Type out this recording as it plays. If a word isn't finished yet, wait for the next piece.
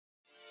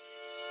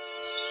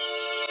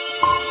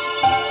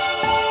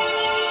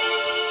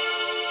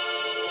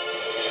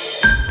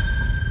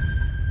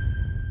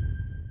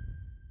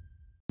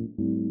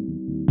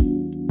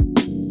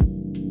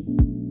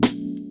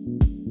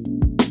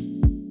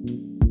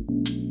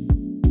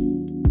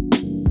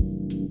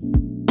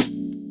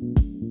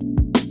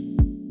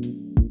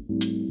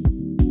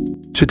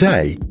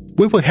Today,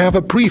 we will have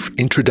a brief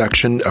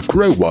introduction of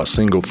Growatt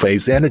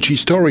single-phase energy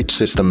storage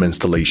system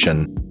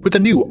installation with the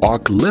new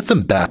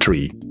ARK-LV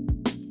Battery.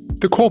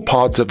 The core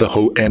parts of the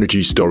whole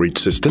energy storage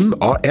system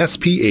are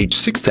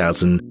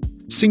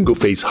SPH&ARK-6000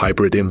 single-phase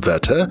hybrid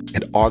inverter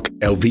and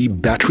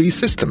ARK-LV battery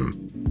system.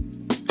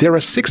 There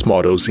are 6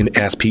 models in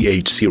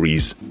SPH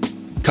series,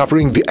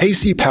 covering the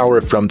AC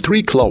power from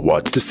 3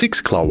 kW to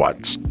 6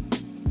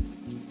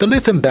 kW. The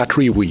lithium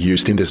battery we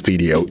used in this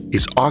video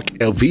is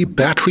ARK-LV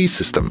battery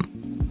system.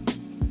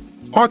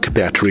 ARK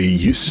battery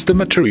uses the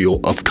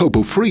material of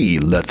cobalt-free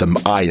lithium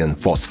iron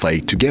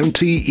phosphate to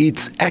guarantee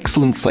its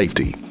excellent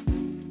safety.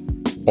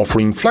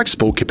 Offering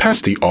flexible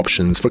capacity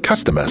options for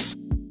customers,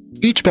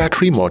 each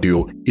battery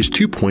module is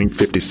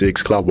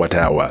 2.56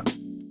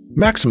 kWh,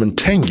 maximum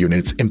 10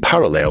 units in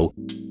parallel,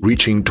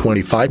 reaching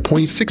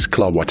 25.6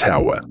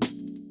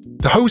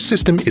 kWh. The whole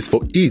system is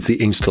for easy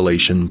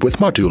installation with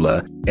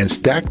modular and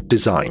stacked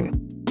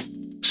design.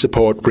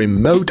 Support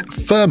remote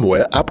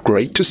firmware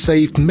upgrade to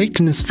save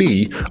maintenance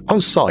fee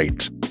on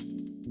site.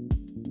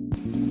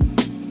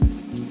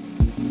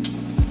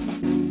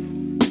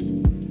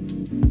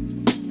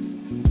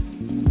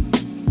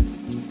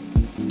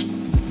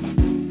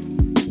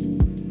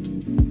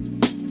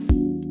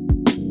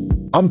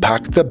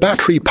 Unpack the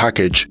battery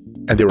package,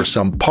 and there are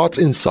some parts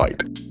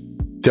inside.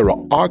 There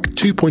are ARK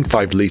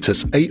 2.5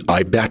 liters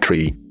AI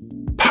battery,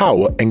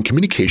 power and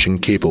communication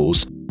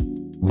cables,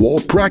 wall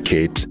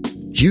bracket,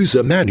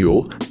 user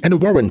manual, and a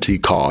warranty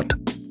card.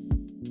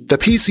 The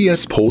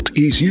PCS port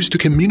is used to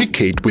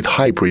communicate with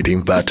hybrid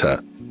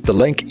inverter. The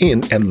link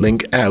in and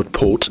link out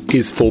port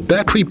is for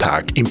battery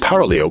pack in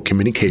parallel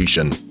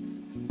communication.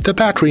 The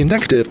battery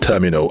negative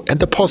terminal and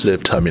the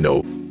positive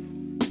terminal.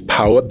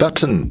 Power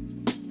button.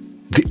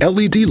 The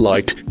LED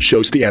light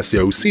shows the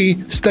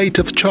SOC state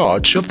of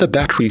charge of the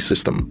battery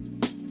system.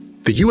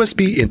 The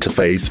USB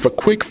interface for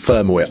quick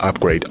firmware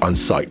upgrade on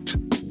site.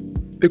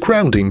 The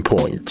grounding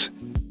point.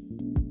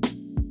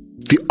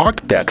 The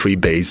ARK battery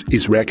base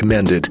is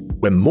recommended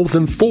when more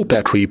than 4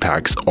 battery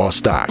packs are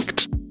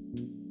stacked.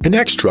 An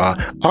extra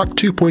ARK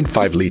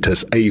 2.5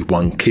 liters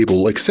A1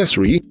 cable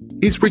accessory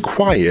is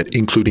required,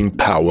 including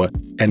power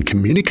and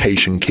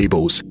communication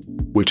cables,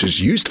 which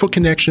is used for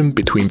connection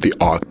between the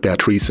ARK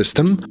battery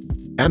system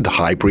and the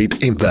hybrid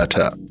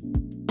inverter.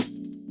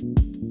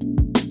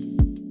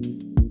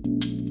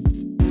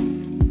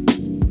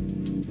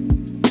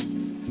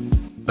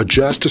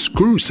 Adjust the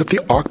screws of the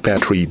ARK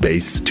battery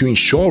base to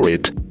ensure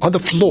it on the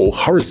floor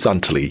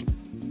horizontally.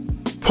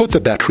 Put the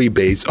battery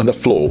base on the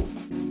floor.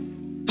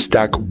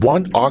 Stack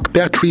one ARK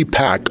battery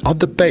pack on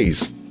the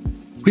base.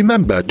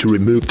 Remember to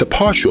remove the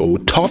partial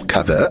top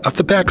cover of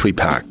the battery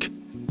pack.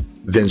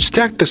 Then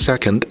stack the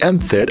second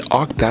and third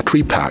ARK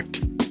battery pack.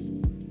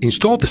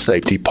 Install the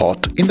safety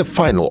pot in the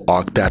final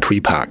ARK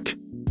battery pack.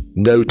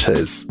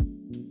 Notice: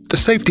 the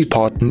safety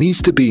pot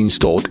needs to be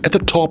installed at the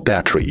top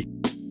battery.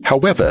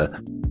 However,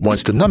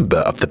 once the number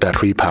of the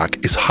battery pack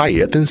is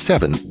higher than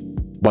 7,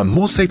 one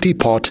more safety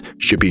pot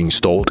should be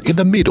installed in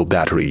the middle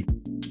battery.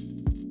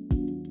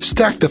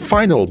 Stack the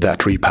final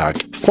battery pack.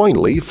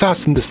 Finally,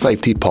 fasten the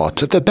safety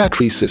pot of the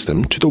battery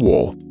system to the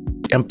wall.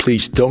 And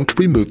please don't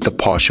remove the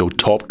partial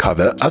top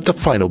cover of the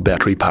final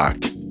battery pack.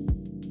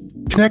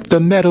 Connect the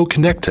metal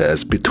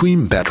connectors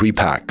between battery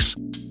packs.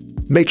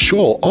 Make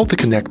sure all the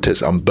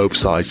connectors on both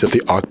sides of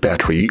the ARK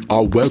battery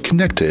are well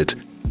connected.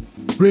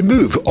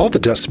 Remove all the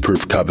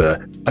dustproof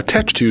cover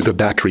attached to the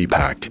battery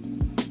pack.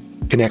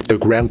 Connect the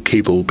ground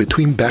cable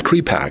between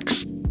battery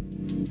packs.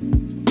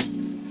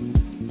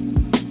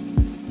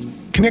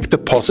 Connect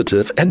the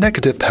positive and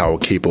negative power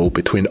cable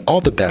between all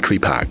the battery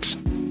packs.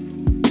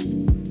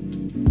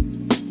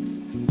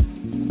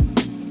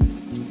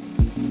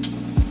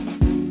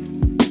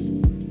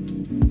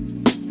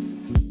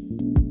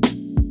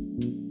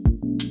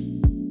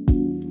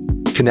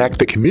 Connect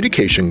the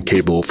communication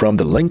cable from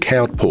the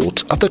link-out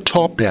port of the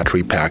top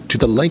battery pack to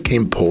the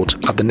link-in port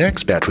of the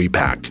next battery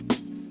pack,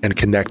 and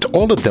connect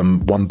all of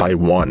them one by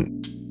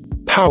one.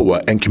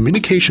 Power and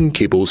communication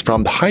cables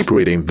from the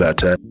hybrid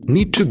inverter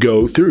need to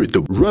go through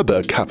the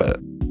rubber cover.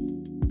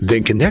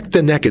 Then connect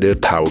the negative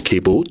power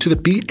cable to the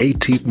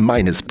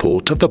BAT-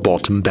 port of the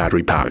bottom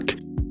battery pack.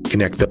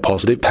 Connect the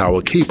positive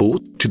power cable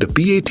to the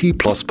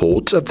BAT+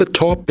 port of the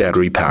top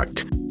battery pack,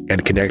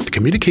 and connect the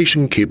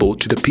communication cable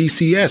to the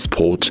PCS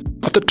port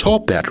of the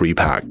top battery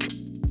pack.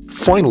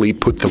 Finally,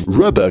 put the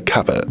rubber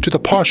cover to the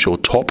partial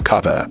top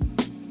cover.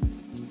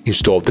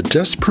 Install the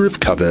dustproof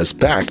covers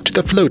back to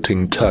the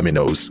floating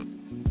terminals.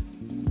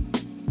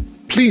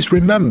 Please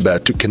remember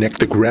to connect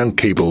the ground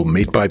cable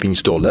made by the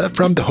installer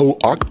from the whole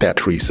ARK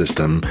battery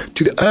system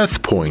to the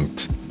earth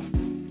point.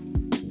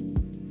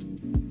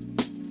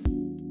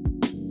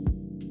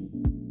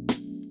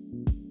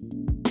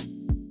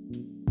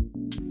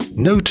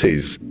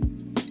 Notice: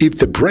 if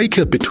the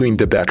breaker between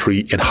the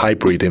battery and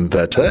hybrid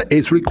inverter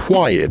is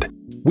required,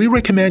 we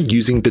recommend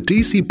using the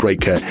DC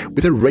breaker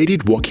with a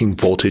rated working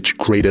voltage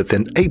greater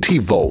than 80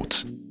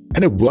 volts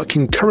and a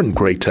working current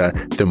greater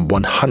than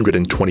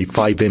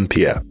 125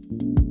 ampere.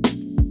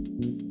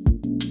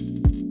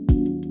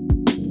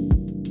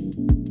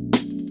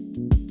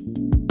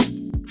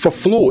 For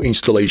floor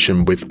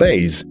installation with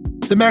base,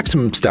 the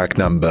maximum stack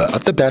number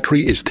of the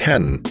battery is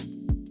 10.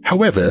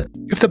 However,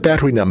 if the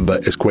battery number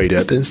is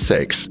greater than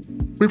 6,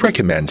 we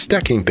recommend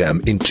stacking them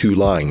in 2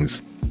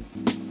 lines.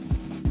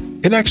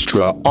 An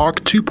extra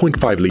ARK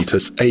 2.5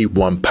 liters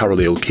A1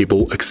 parallel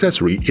cable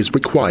accessory is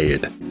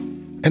required,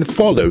 and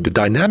follow the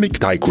dynamic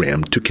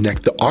diagram to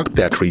connect the ARK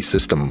battery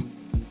system.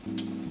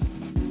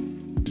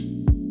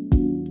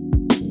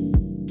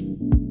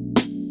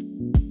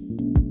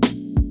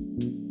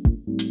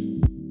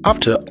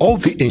 After all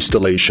the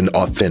installation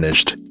are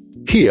finished,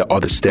 here are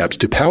the steps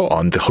to power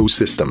on the whole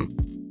system.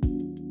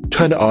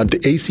 Turn on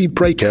the AC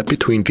breaker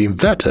between the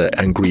inverter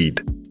and grid.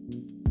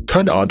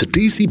 Turn on the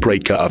DC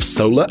breaker of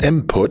solar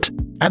input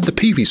and the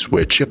PV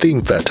switch of the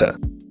inverter.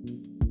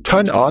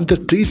 Turn on the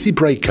DC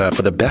breaker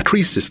for the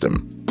battery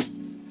system.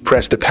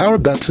 Press the power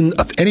button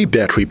of any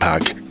battery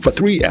pack for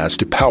 3S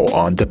to power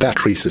on the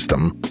battery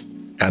system,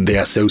 and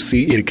the SOC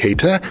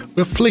indicator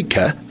will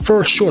flicker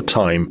for a short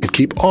time and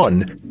keep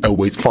on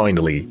always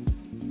finally.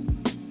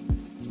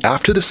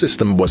 After the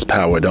system was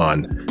powered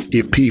on,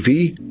 if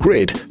PV,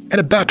 grid, and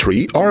a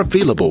battery are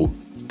available,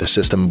 the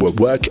system will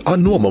work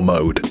on normal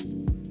mode.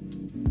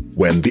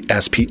 When the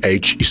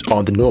SPH is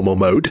on the normal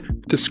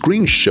mode, the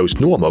screen shows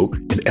normal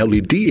and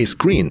LED is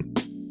green.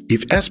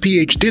 If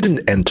SPH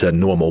didn't enter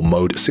normal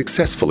mode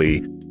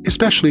successfully,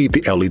 especially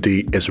the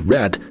LED is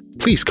red,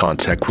 please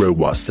contact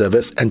Growatt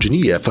service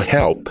engineer for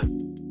help.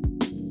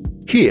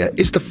 Here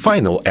is the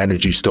final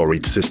energy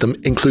storage system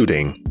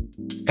including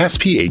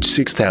SPH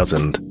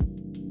 6000,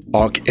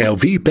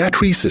 ARK-LV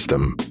Battery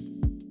System,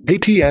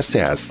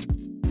 ATSS,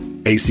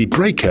 AC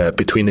breaker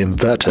between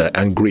inverter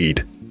and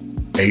grid,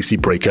 AC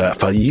breaker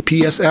for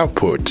EPS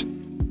output,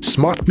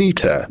 smart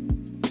meter,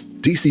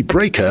 DC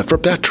breaker for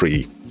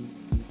battery,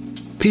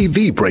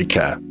 PV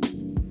breaker,